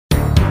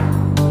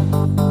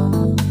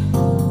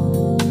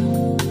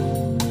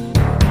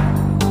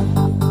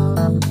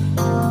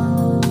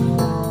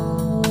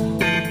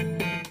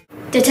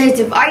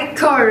Detective Ike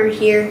Carter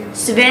here,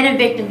 Savannah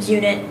Victims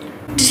Unit.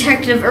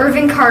 Detective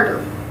Irvin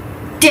Carter.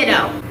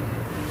 Ditto.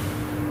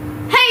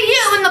 Hey,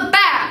 you in the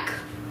back!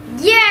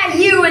 Yeah,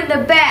 you in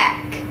the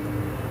back.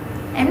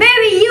 And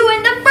maybe you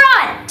in the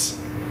front.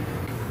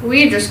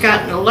 We just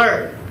got an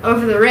alert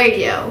over the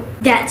radio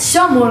that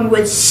someone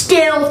was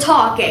still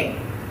talking.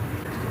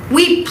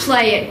 We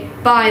play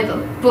it by the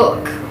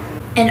book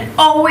and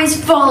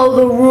always follow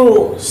the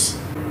rules.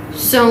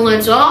 So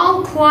let's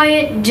all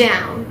quiet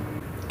down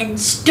and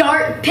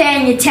start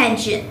paying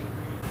attention.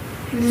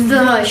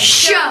 The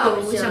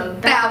show's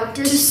about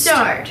to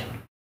start.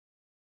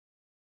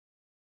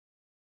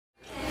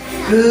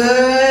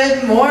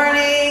 Good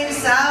morning,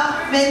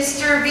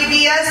 Southminster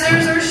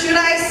VBSers, or should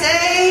I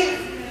say,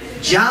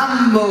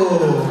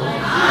 Jumbo.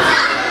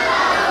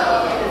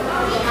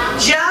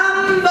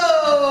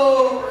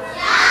 Jumbo.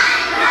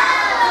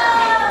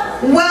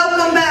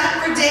 Welcome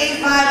back for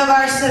day 5 of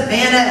our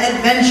Savannah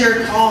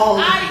adventure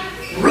called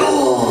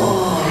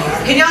Roar.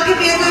 Can y'all give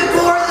me a good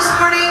roar this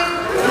morning?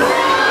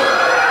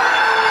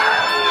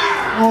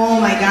 Oh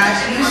my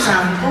gosh, you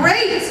sound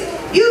great.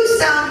 You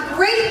sound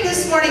great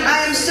this morning.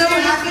 I am so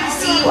happy to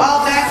see you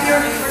all back here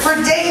for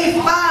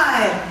day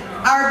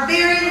 5, our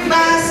very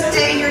last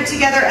day here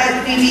together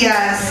at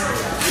VBS.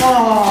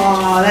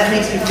 Oh, that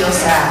makes me feel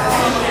sad.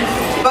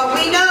 But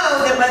we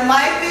know that when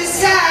life is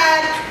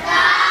sad,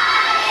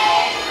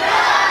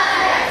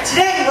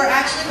 today we're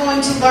actually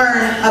going to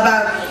learn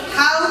about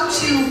how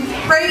to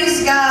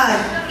praise God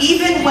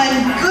even when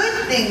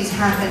good things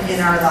happen in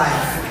our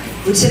life.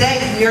 But today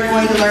we are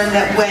going to learn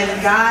that when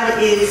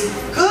God is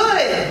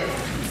good,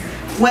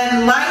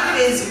 when life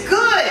is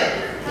good,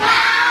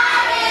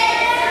 God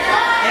is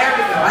good. There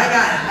we go.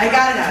 I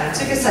got it out. It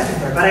took a second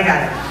there, but I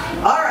got it.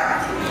 All right.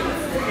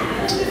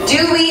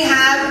 Do we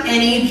have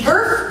any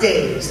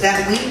birthdays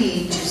that we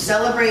need to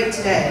celebrate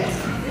today?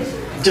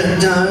 Dun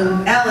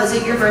dun. Elle, is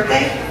it your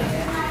birthday?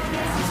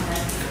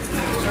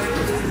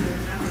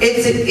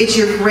 It's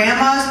your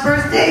grandma's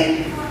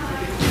birthday?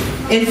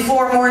 In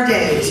 4 more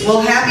days.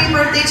 Well, happy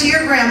birthday to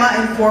your grandma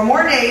in 4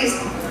 more days.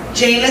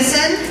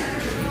 Jameson?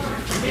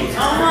 It's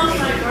almost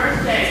my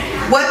birthday.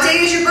 What day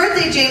is your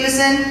birthday,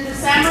 Jameson?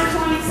 December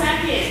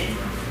 22nd.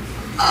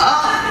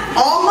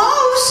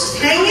 Almost.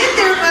 Hang in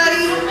there,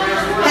 buddy.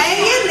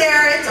 Hang in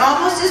there. It's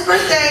almost his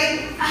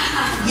birthday.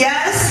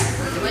 Yes?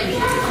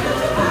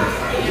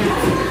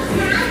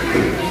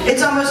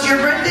 It's almost your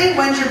birthday?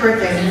 When's your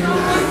birthday?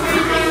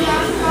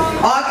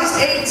 August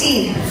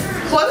 18th.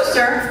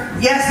 Closer.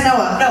 Yes,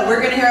 Noah. No,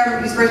 we're going to hear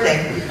everybody's birthday.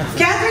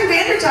 Catherine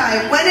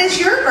Vandertye, when is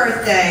your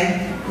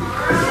birthday?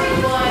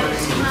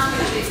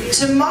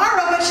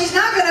 Tomorrow, but she's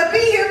not going to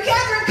be here.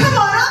 Catherine, come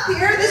on up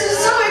here. This is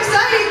so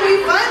exciting.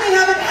 We finally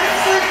have an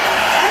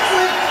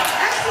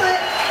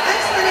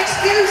excellent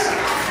excuse.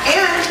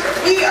 And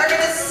we are going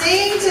to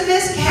sing to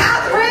Miss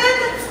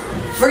Catherine.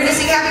 We're going to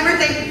sing happy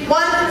birthday.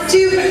 1,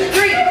 2,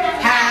 3.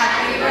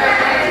 Happy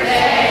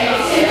birthday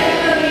to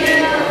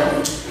you.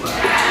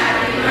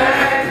 Happy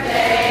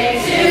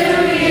birthday to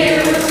you.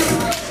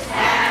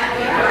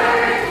 Happy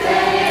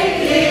birthday,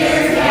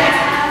 dear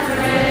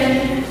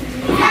Catherine.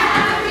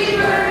 Happy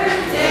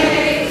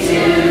birthday to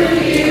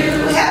you.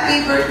 Happy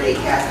birthday,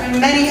 Catherine.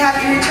 Many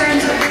happy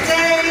returns of the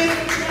day.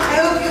 I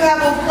hope you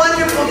have a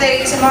wonderful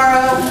day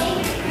tomorrow.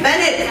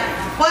 Bennett,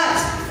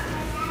 what?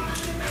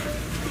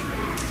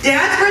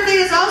 Dad's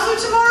birthday is also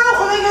tomorrow?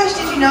 Oh my gosh,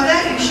 did you know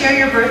that? You share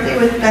your birthday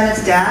with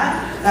Bennett's dad?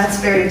 That's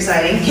very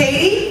exciting.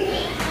 Katie?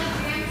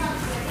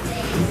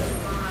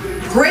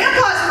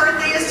 Grandpa's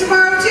birthday is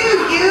tomorrow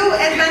too. You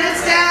and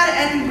Bennett's dad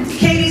and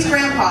Katie's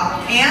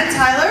grandpa. And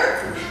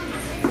Tyler?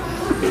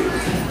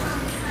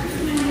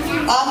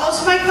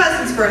 Almost my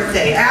cousin's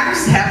birthday.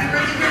 Axe, happy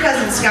birthday to your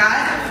cousin,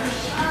 Scott.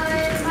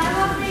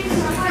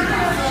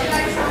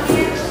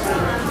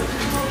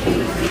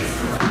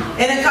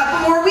 In a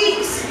couple more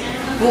weeks,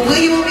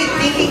 we will be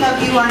thinking of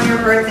you on your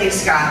birthday,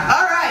 Scott.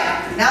 All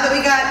right, now that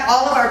we got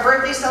all of our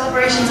birthday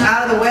celebrations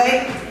out of the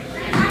way,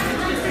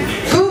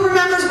 who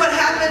remembers what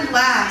happened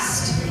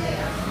last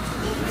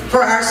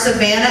for our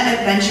Savannah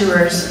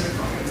adventurers?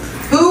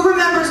 Who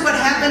remembers what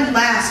happened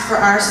last for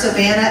our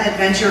Savannah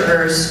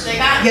adventurers?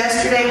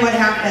 Yesterday, what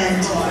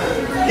happened?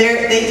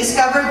 They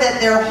discovered that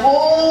their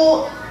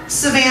whole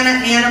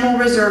Savannah Animal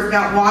Reserve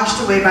got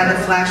washed away by the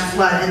flash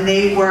flood, and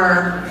they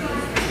were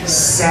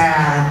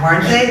sad,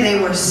 weren't they? They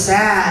were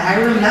sad.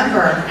 I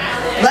remember.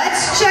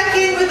 Let's check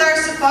in with our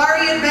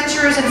safari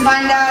adventurers and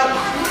find out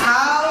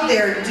how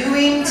they're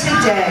doing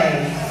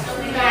today.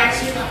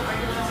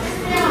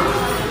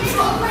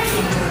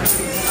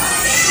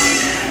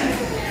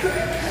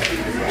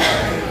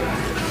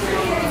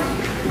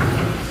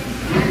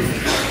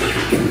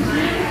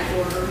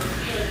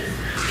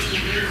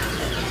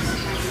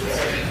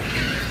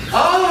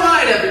 All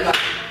right, everybody.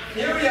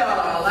 Here we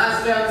are,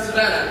 last day on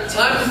Savannah.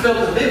 Time to film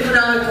the big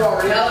finale for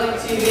our reality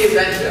TV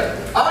adventure.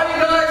 Are you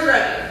guys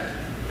ready?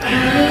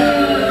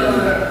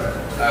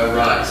 Oh,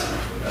 right.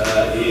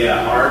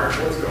 Yeah, Art,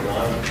 what's going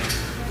on?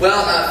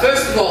 Well,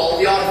 first of all,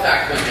 the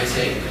artifact went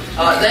missing.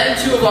 Then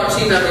 2 of our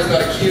team members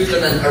got accused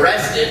and then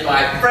arrested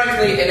by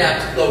frankly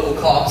inept local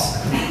cops.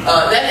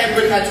 Then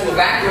everybody had to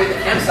evacuate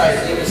the campsite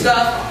and leave their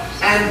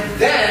stuff. And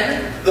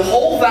then the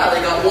whole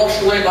valley got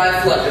washed away by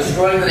a flood,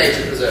 destroying the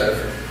nature preserve.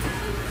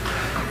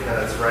 Yeah,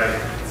 that's right.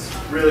 It's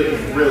really,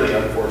 really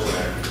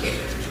unfortunate.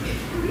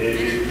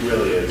 It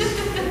really is.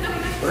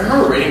 What are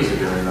our ratings are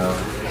doing though?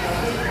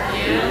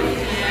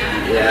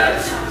 Yeah,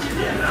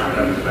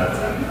 no, nothing about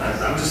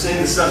that. I'm just saying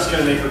this stuff's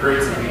gonna make for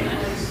great TV.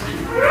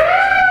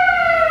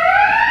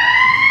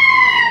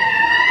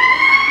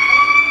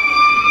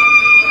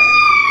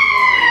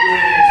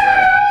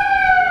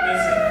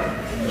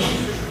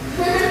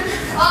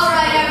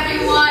 Alright,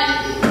 everyone.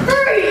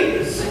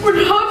 Freeze!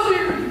 We're not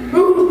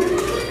moving.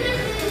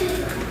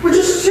 We're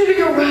just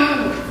sitting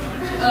around.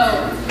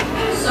 Oh,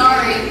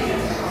 sorry.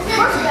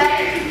 What's that?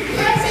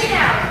 What I say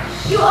now?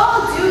 You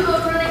all do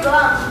look really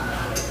glum.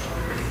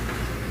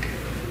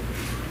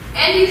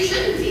 And you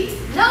shouldn't be.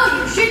 No,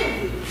 you shouldn't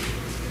be.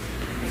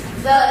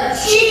 The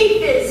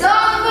chief is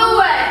on the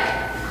way.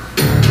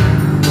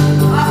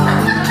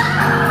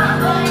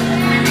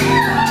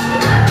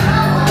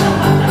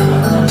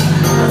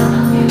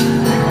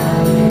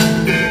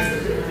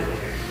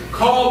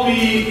 Call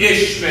me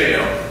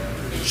Ishmael.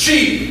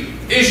 Chief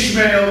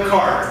Ishmael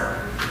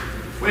Carter.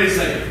 Wait a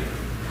second.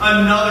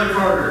 Another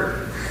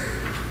Carter.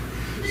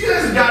 You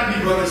guys have got to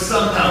be brothers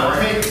somehow,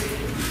 right?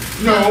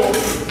 No.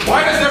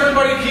 Why does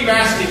everybody keep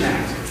asking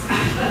that?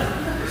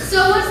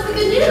 So what's the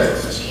good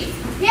news, Chief?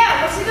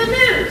 Yeah, what's the good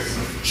news?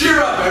 Cheer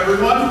up,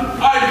 everyone.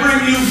 I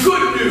bring you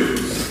good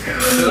news.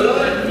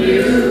 Good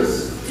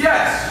news?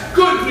 Yes,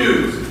 good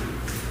news.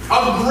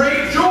 Of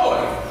great joy.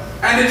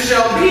 And it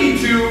shall be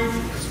to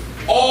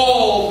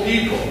all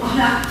people.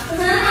 That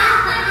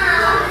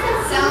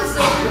sounds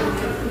so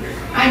good.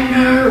 I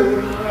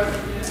know.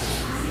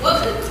 What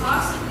could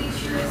possibly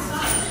cheer us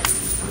up?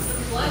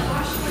 The flood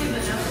washed away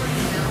benevolent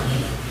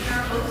melody, and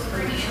our hopes for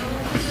an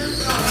animal preserve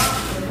got off.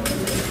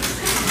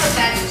 But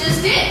that's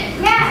just it.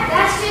 Yeah,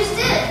 that's just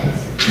it.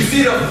 You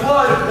see, the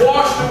flood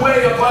washed away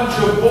a bunch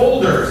of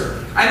boulders.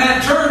 And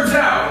that turns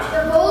out...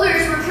 The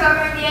boulders were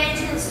covering the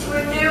entrance to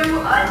a new,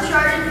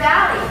 uncharted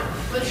valley,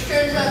 which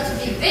turns out to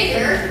be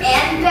bigger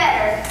and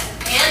better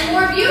and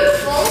more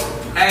beautiful.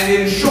 And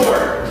in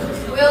short,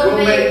 We'll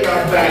make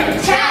a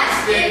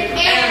fantastic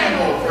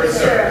animal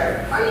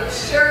preserve. Are you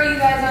sure you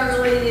guys are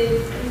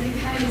related? You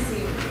kind of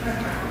seem.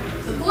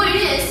 The point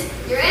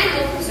is, your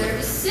animal preserve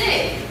is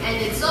safe, and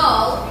it's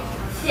all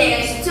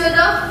thanks to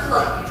the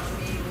flood.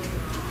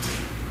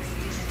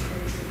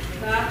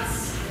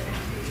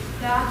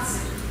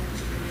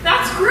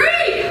 That's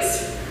great!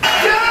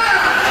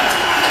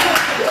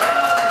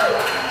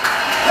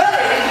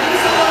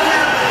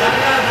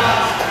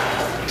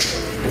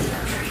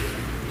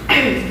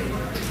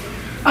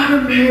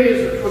 I'm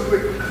amazed at what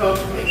we've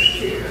accomplished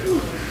here.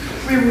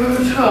 We were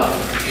tough.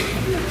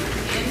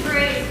 And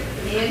brave,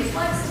 and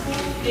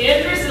flexible, and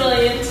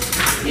resilient,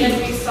 and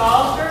we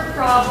solved our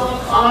problem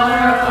on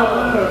our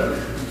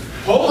own.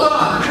 hold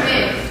on.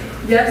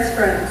 Yes,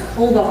 friends,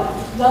 hold on.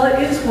 While it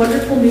is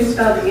wonderful news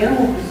about the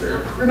animal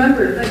preserve,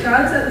 remember that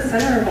God is at the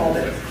center of all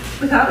this.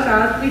 Without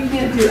God, we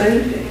can't do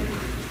anything.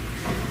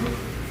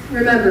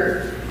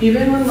 Remember,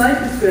 even when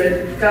life is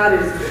good, God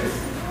is good.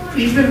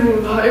 Even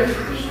when life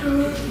is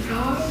good,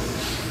 God?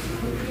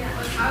 Yeah,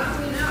 but how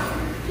do we know?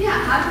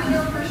 Yeah, how do we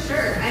know for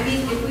sure? I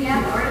mean, if we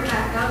have the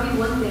artifact, that would be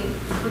one thing.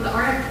 But the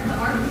artifact,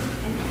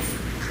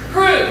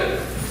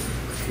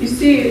 Prove! You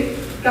see,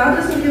 God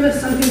doesn't give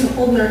us something to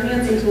hold in our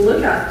hands and to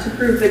look at to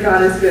prove that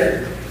God is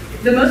good.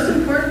 The most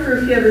important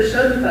proof he ever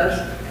showed with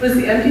us was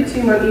the empty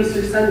tomb on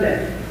Easter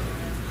Sunday.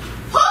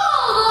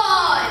 Hold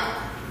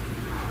on!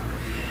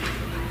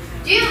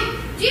 Do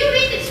you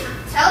mean to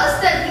tell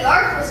us that the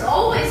ark was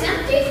always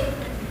empty?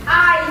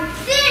 I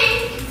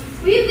think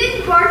we've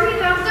been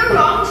barking up the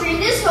wrong tree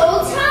this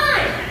whole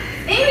time.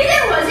 Maybe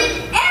there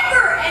wasn't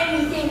ever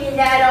anything in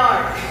that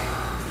ark.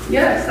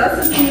 Yes, that's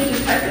the thing the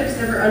detectives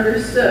never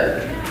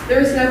understood. There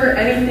was never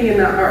anything in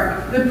that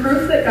ark. The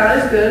proof that God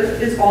is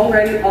good is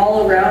already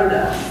all around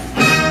us.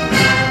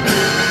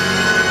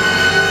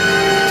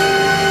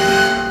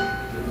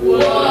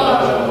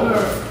 Whoa.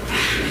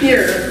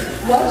 Here,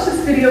 watch this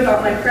video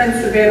about my friend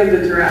Savannah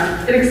the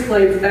giraffe. It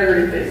explains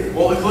everything.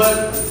 Well, the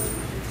clip.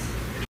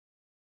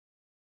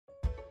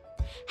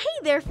 Hey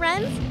there,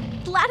 friends!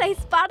 Glad I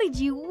spotted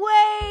you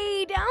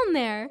way down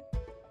there.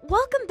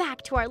 Welcome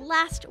back to our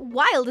last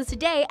wildest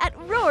day at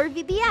Roar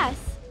VBS.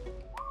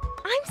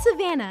 I'm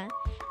Savannah,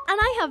 and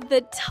I have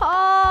the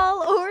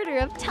tall order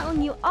of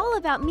telling you all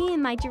about me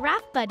and my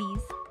giraffe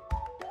buddies.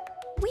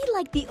 We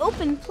like the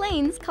open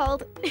plains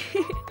called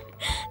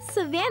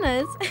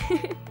savannas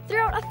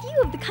throughout a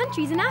few of the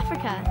countries in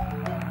Africa.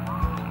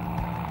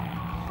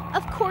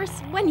 Of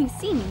course, when you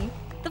see me,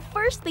 the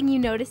first thing you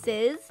notice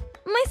is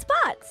my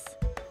spots.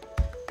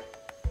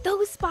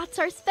 Those spots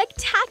are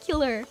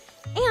spectacular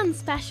and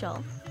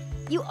special.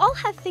 You all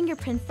have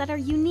fingerprints that are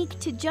unique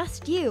to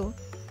just you.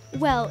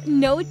 Well,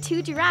 no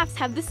two giraffes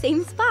have the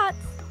same spots.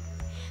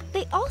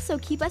 They also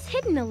keep us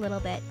hidden a little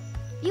bit.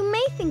 You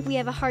may think we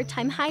have a hard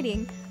time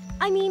hiding.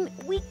 I mean,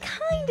 we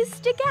kinda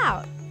stick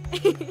out.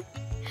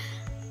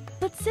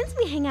 But since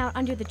we hang out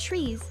under the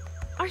trees,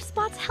 our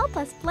spots help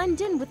us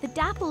blend in with the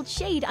dappled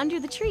shade under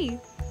the tree.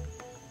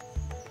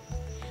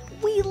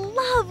 We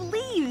love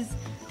leaves!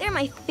 They're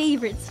my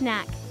favorite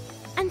snack.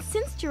 And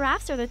since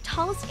giraffes are the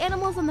tallest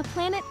animals on the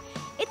planet,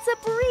 it's a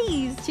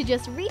breeze to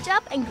just reach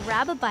up and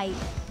grab a bite.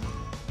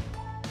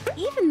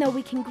 Even though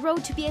we can grow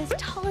to be as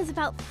tall as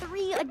about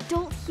 3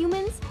 adult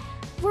humans,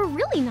 we're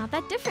really not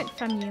that different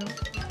from you.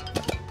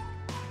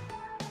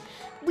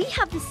 We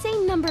have the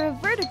same number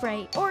of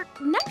vertebrae, or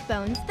neck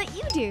bones, that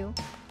you do.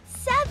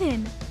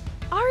 7!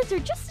 Ours are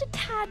just a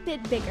tad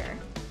bit bigger.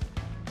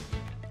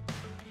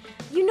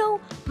 You know,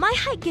 my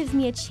height gives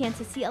me a chance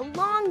to see a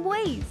long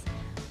ways,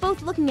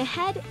 both looking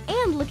ahead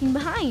and looking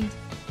behind.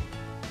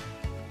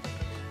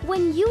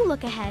 When you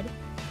look ahead,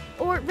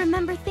 or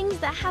remember things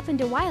that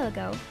happened a while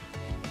ago,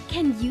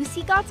 can you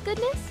see God's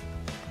goodness?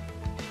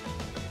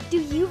 Do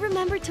you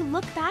remember to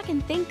look back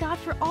and thank God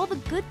for all the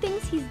good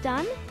things He's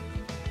done?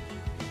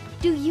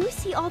 Do you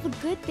see all the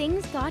good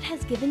things God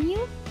has given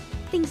you?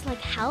 Things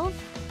like health,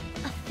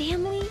 a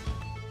family,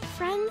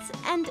 friends,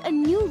 and a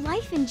new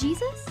life in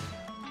Jesus?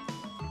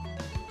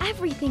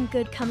 Everything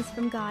good comes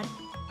from God,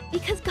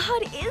 because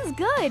God is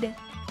good.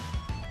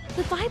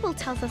 The Bible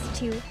tells us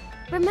to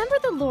remember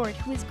the Lord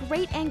who is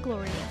great and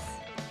glorious.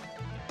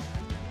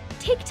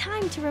 Take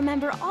time to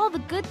remember all the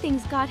good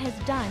things God has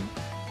done.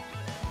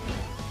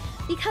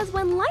 Because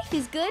when life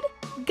is good,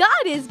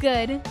 God is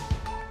good.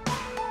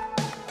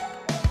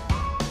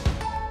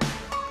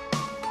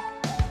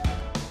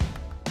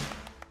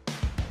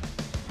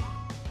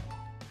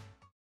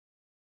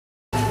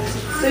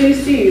 So you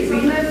see, we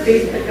can have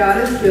faith that God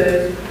is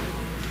good.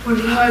 When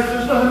life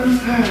is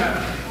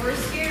unfair. Or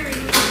scary,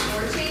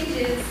 or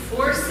changes,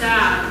 or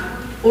sad.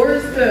 Or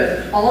is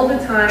good all the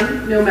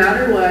time, no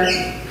matter what.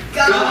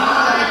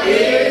 God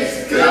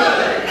is good!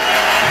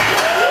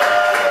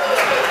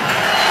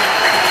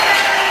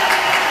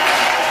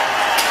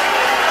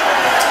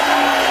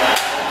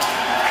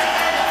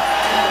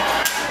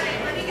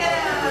 Let me get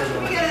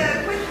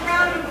a quick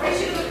round of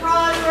appreciative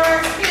applause for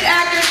our Skit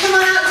actors. Come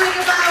on out, take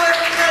a bow,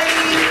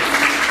 everybody.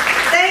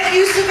 Thank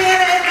you,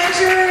 Savannah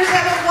Adventurers.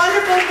 Have a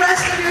wonderful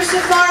rest of your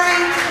safari.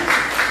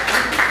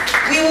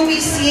 We will be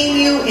seeing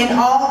you in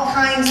all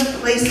kinds of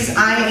places,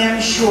 I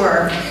am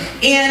sure.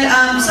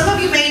 And some of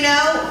you may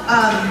know,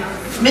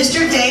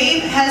 Mr.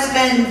 Dave has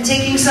been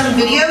taking some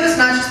videos,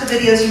 not just the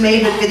videos you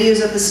made, but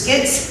videos of the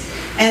skits,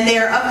 and they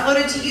are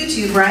uploaded to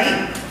YouTube,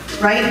 right?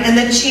 Right? And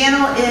the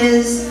channel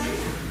is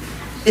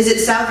it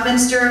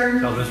Southminster?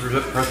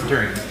 Southminster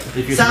Presbyterian.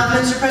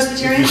 Southminster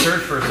Presbyterian? If you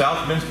search for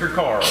Southminster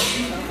Karl.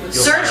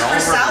 Search for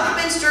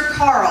Southminster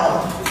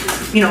Karl,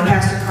 you know,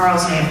 Pastor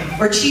Karl's name,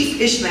 or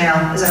Chief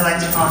Ishmael, as I like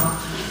to call him.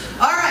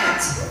 All right,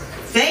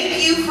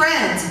 thank you,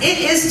 friends. It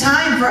is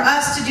time for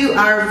us to do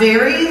our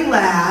very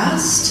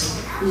last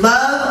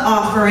love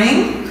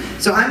offering.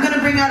 So I'm going to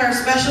bring out our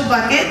special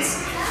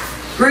buckets.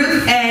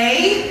 Group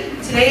A,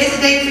 today is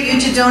the day for you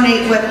to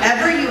donate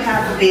whatever you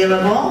have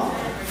available.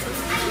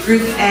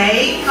 Group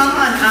A, come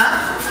on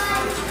up.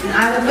 And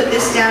I will put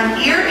this down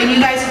here, and you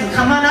guys can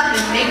come on up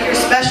and make your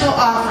special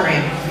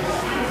offering.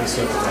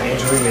 So I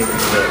usually make the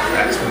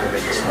cracks when we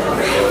make a small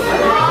video.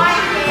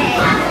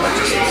 Like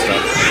just some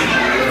stuff.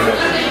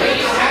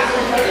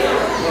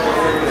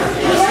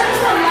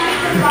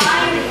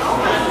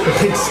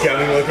 Big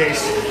scouting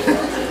location.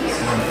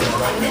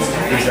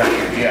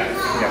 Exactly. Yeah.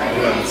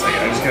 Hold on a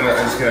second. I'm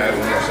just gonna add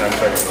one more sound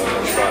effect and one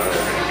more spot, and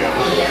we're gonna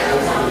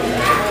go.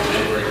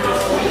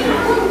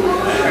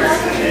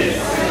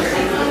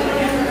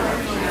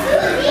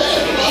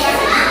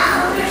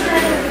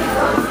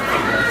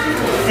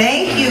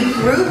 Thank you,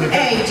 Group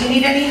A. Do you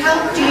need any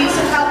help? Do you need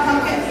some help,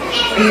 Pumpkin?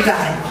 Or you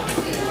got it?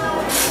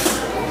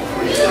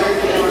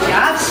 Good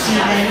job,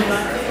 Stephen.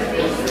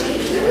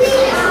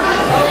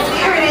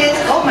 Here it is.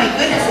 Oh my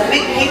goodness, a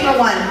big paper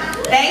one.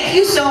 Thank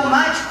you so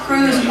much,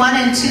 Crews 1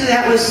 and 2.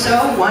 That was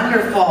so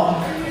wonderful.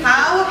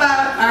 How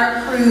about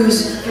our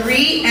Crews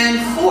 3 and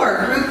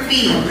 4? Group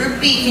B. Group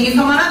B, can you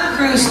come on up,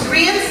 Crews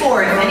 3 and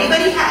 4? If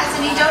anybody has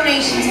any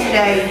donations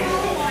today,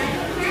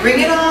 bring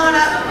it on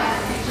up.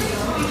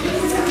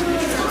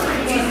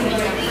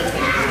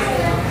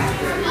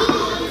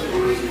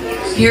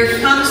 Here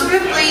comes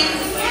Ripley.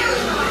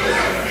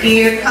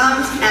 Here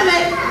comes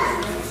Emmett.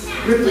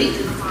 Ripley,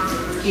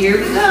 here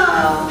we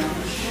go.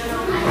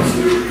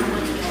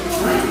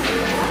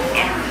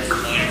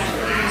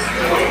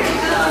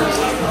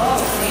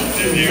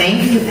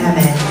 Thank you,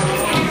 Emmett.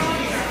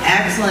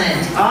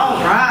 Excellent.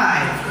 All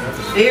right.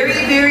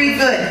 Very, very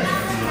good.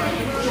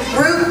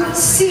 Group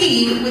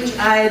C, which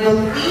I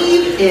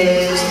believe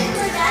is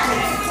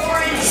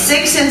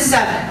 6 and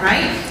 7,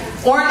 right?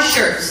 Orange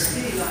shirts.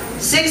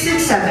 6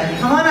 and 7.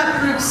 Come on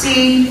up, Group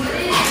C.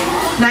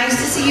 Nice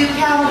to see you,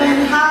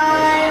 Calvin.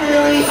 Hi,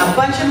 Lily. A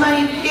bunch of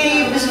money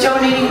Gabe is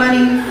donating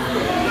money.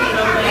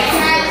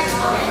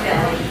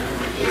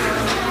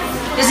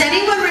 Does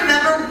anyone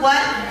remember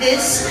what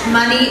this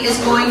money is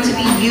going to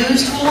be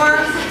used for?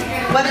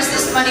 what is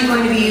this money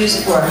going to be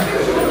used for?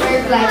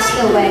 Lindbergh Lights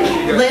the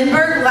Way.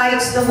 Lindbergh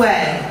Lights the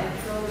Way.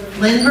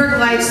 Lindbergh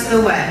Lights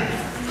the Way,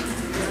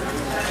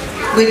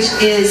 which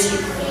is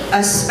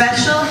a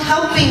special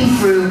helping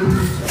group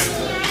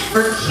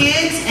for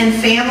kids and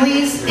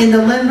families in the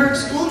Lindbergh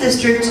School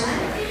District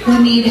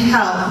who need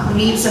help, who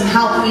need some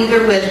help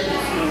either with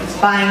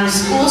buying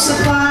school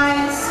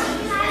supplies,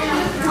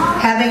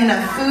 having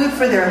enough food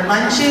for their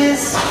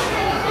lunches.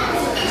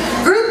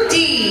 Group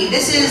D,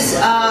 this is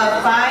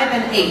 5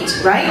 and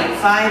 8, right?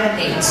 5 and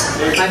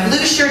 8. My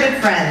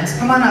blue-shirted friends.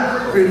 Come on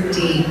up, Group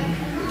D.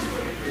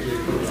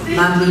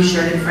 My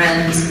blue-shirted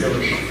friends.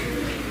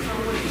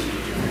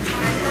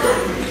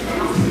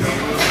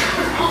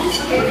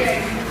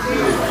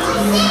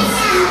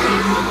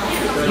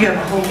 You have a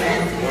whole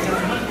band.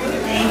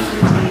 Thank you,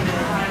 David.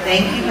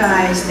 Thank you,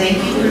 guys. Thank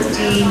you, Group D.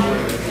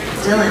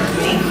 Dylan,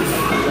 thank you.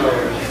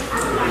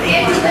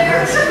 Thank you,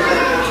 guys.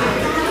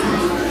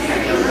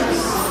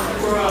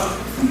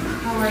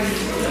 How are you?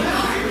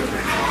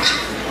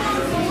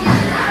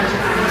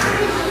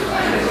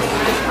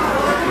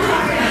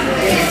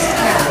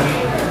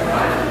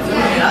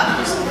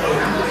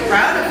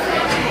 Proud of you.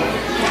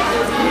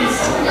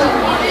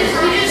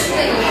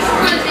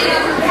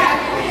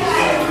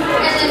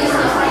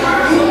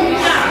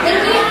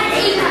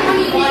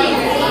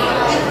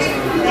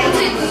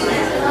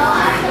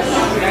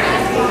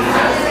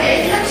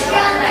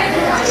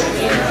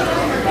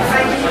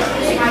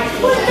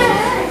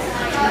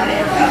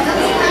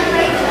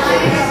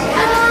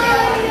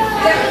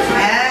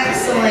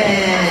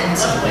 Excellent.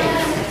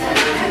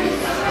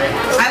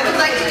 I would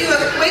like to do a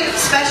quick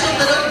special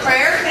little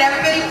prayer. Could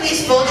everybody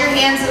please fold your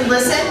hands and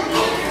listen?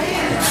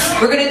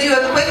 We're going to do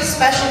a quick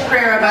special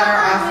prayer about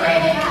our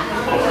offering.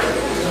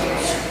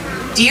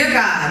 Dear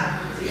God,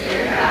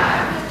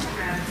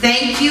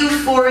 thank you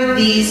for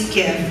these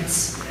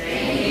gifts.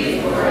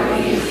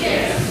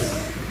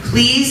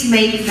 Please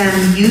make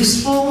them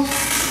useful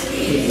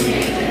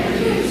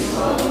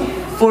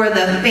for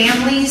the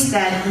families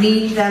that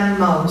need them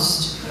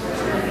most.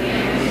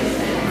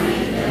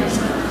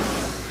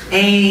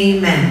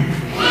 Amen.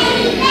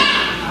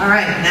 All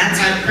right, and that's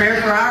our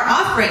prayer for our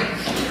offering.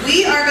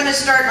 We are going to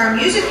start our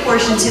music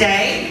portion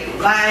today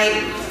by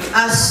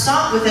a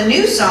song with a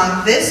new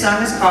song. This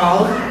song is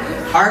called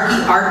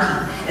Arky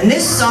Arky. And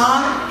this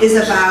song is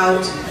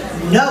about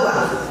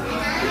Noah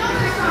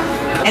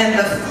and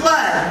the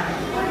flood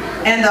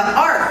and the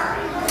ark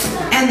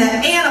and the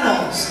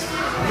animals,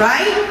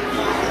 right?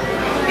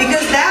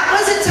 Because that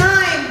was a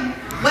time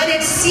when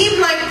it seemed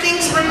like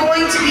things were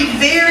going to be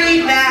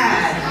very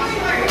bad.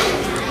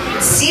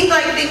 It seemed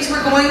like things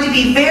were going to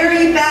be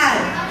very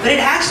bad, but it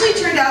actually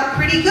turned out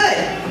pretty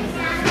good.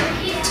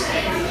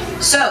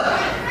 So,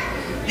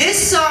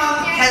 this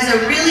song has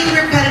a really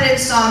repetitive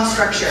song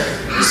structure.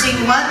 You sing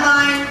one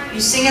line, you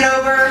sing it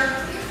over,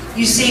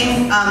 you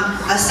sing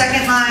a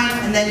second line,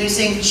 and then you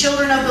sing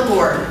Children of the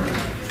Lord.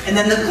 And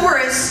then the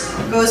chorus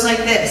goes like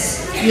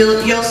this.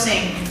 You'll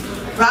sing,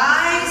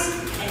 Rise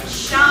and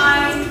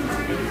shine,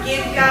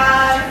 give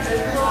God the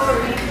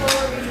glory,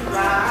 glory,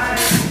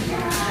 rise.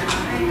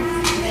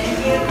 And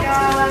give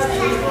God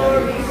the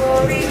glory,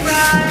 glory,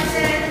 rise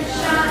and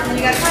shine. And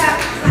you gotta clap.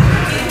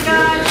 Give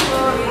God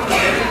glory,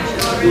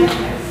 glory,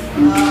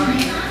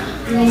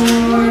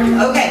 glory.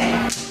 Okay.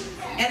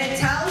 And it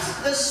tells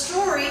the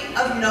story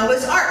of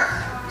Noah's Ark.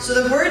 So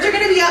the words are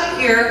going to be up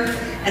here,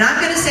 and I'm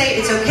going to say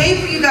it's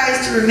okay for you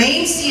guys to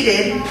remain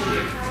seated,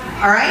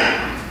 all right,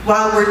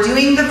 while we're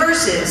doing the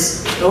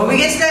verses. But when we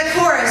get to that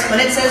chorus, when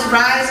it says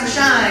rise and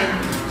shine,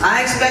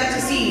 I expect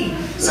to see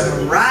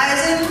some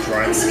rising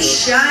and some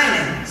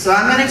shining. So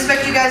I'm going to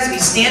expect you guys to be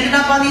standing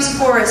up on these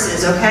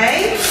choruses,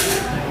 okay?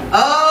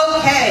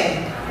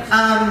 Okay.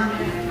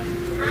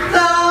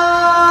 The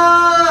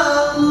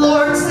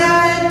Lord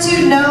said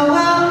to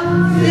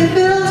Noah,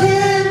 build him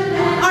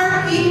an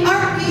arky,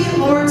 arky.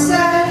 Lord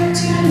said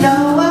to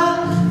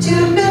Noah to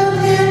build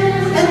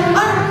him an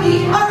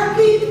arky,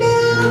 arky.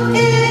 Build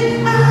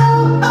it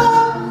out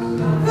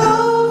of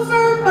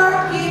gopher,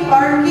 barky,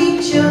 barky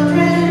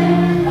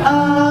children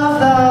of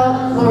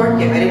the Lord.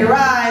 Get ready to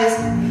rise.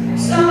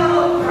 So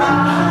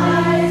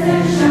rise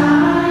and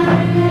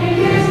shine, and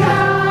give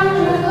God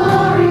the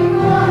glory,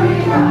 glory,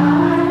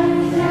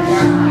 rise and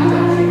shine.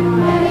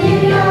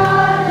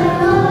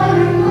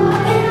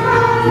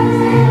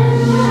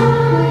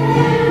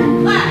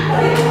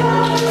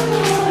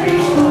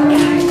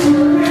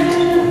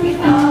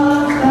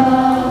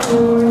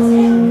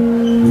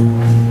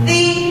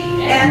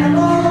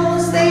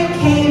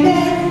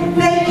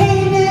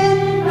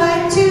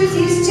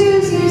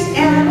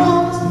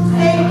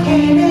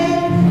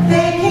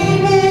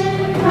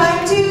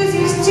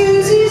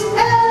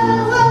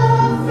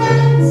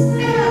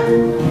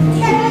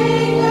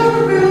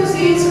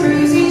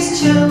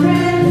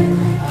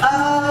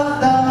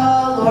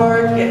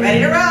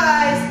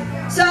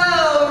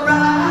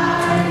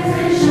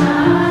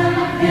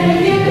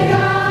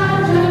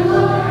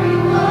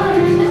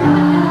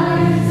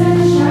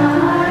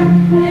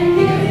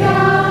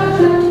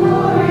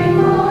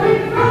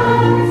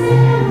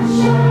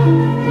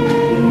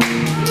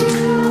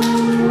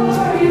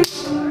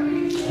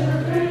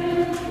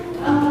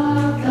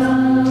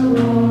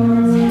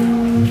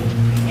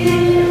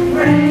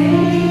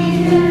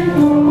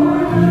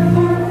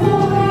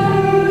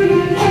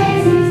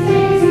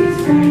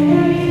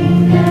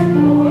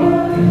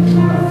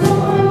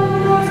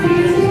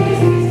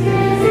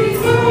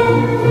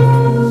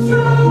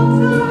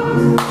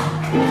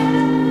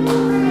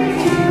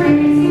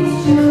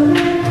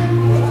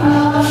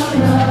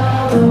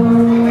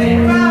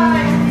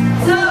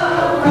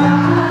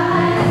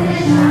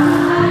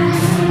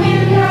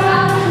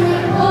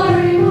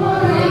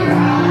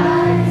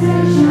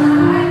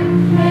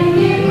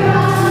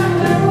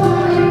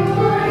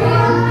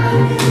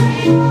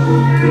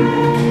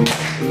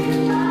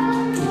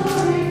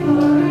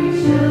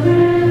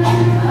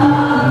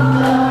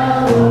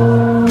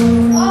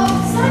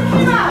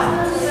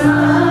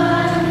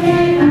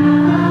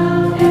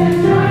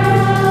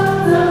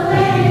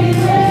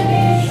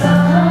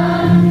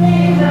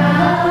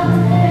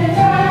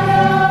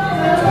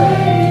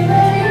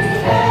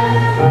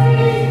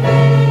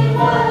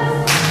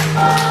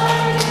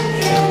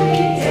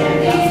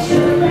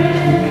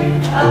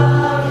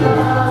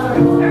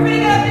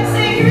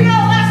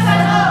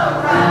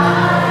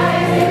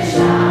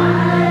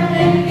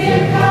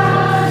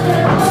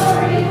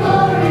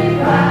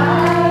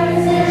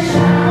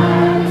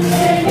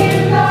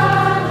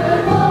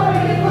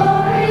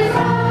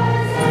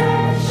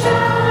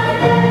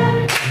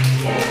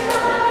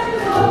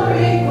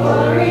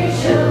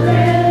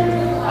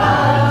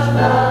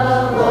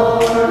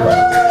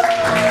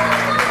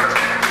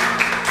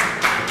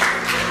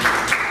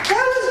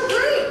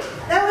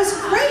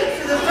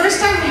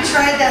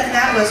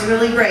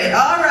 really great.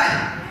 All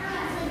right.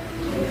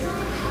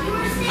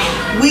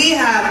 We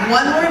have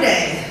one more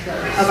day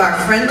of our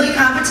friendly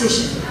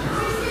competition.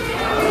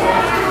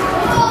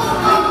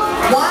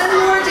 One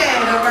more day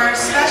of our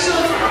special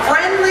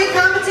friendly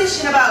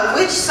competition about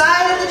which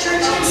side of the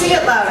church can sing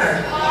it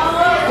louder.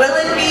 Will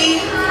it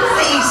be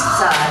the east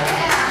side?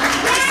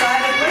 The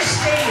side of Bush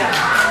Stadium?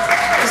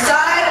 The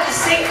side of the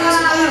St. Louis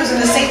Blues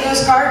and the St.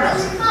 Louis Cardinals?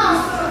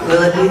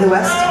 Will it be the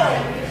west side?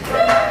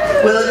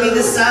 Will it be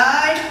the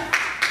side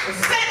of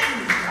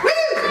Fenton? Woo!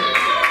 The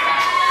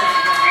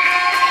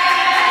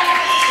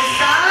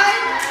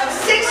side of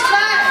Six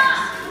Flags?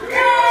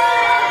 The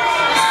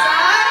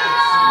side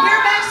near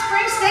Back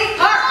Spring State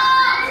Park?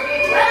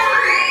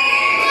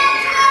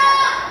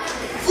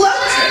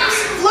 Float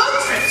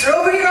trips are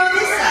over here on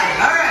this side.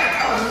 All right.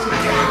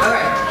 All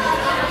right.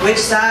 Which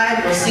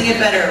side will sing it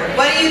better?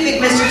 What do you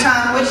think, Mr.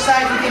 Tom? Which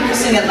side do you think will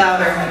sing it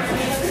louder?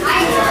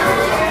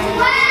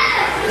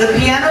 The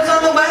piano's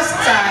on the west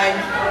side.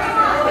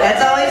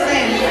 That's all he's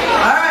saying.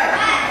 All right.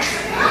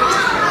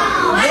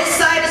 This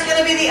side is going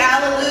to be the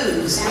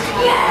Alleluias.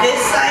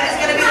 This side is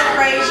going to be the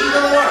Praise Ye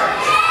the Lord.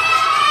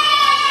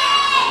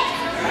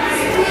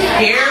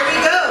 Here we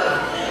go.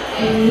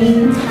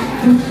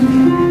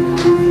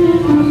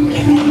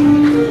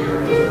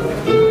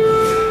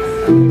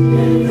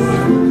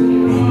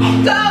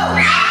 Go!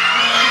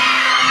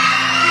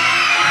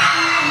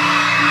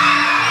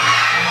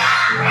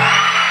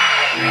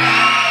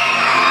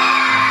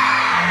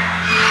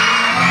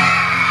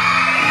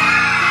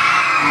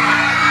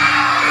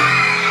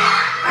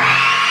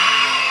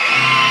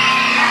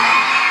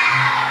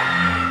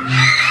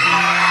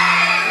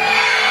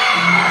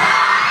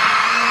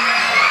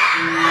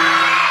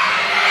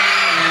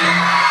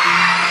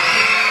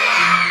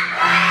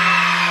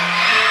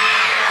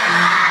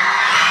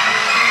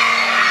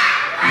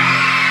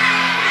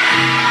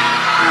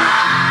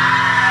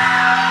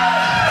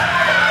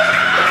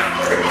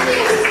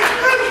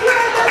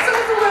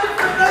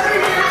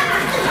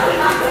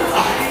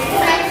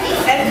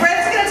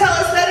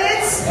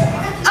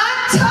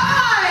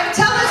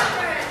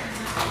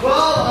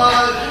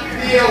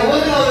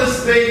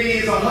 Baby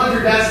is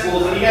 100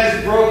 decibels, and you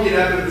guys broke it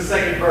after the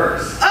second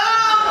verse.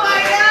 Oh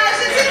my gosh,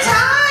 it's a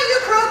tie!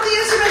 You broke the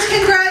instruments.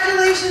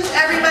 Congratulations,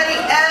 everybody.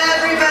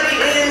 Everybody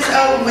is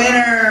a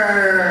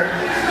winner.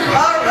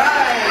 All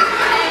right.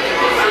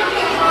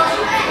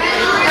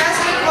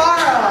 Pastor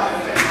Karl.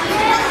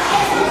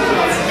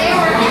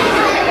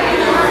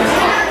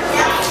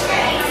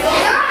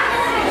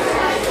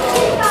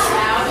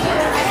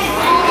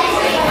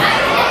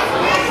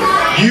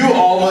 You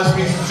all must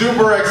be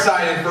super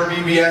excited for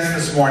VBS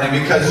this morning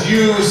because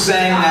you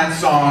sang that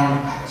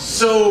song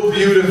so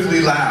beautifully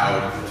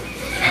loud.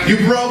 You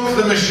broke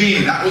the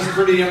machine. That was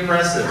pretty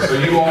impressive. So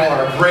you all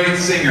are great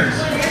singers.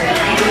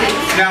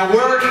 Now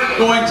we're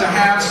going to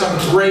have some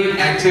great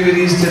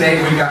activities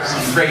today. We've got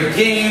some great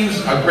games,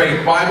 a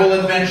great Bible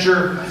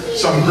adventure,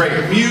 some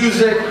great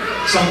music,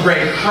 some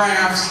great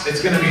crafts.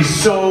 It's going to be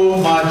so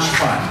much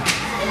fun.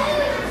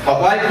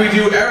 But like we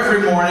do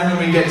every morning when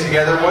we get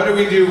together, what do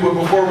we do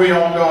before we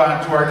all go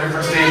out to our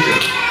different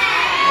stations?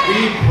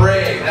 We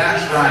pray,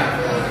 that's right.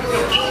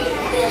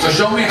 So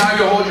show me how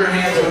you hold your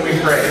hands when we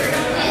pray.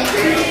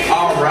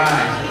 All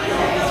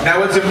right.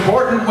 Now it's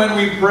important when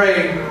we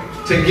pray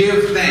to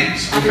give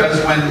thanks,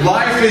 because when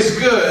life is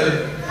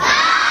good,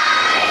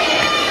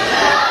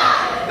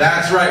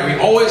 that's right, we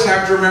always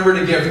have to remember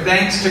to give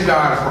thanks to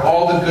God for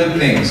all the good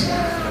things.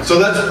 So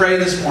let's pray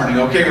this morning.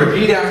 Okay,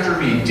 repeat after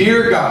me.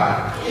 Dear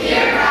God,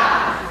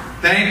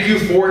 thank you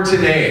for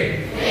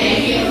today.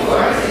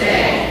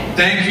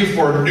 Thank you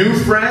for new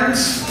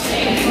friends.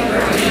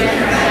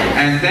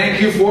 And thank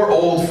you for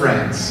old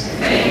friends.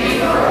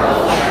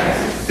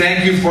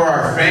 Thank you for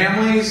our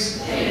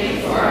families.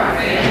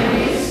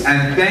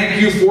 And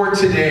thank you for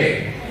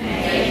today.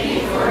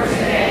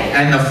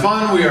 And the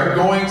fun we are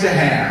going to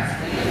have.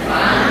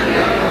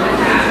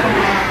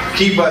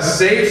 Keep us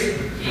safe.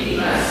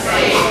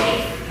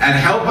 And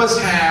help us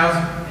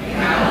have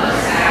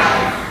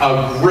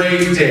a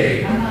great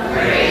day.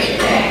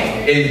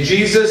 In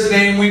Jesus'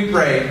 name we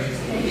pray.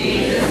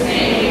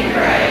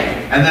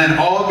 And then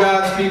all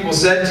God's people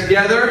said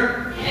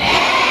together,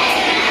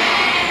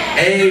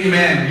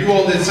 Amen. You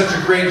all did such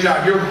a great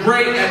job. You're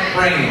great at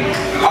praying.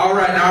 All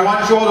right, now I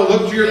want you all to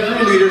look to your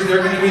crew leaders.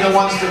 They're going to be the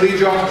ones to lead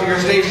you off to your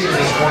stations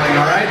this morning,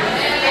 all right?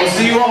 We'll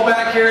see you all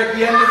back here at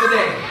the end of the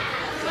day.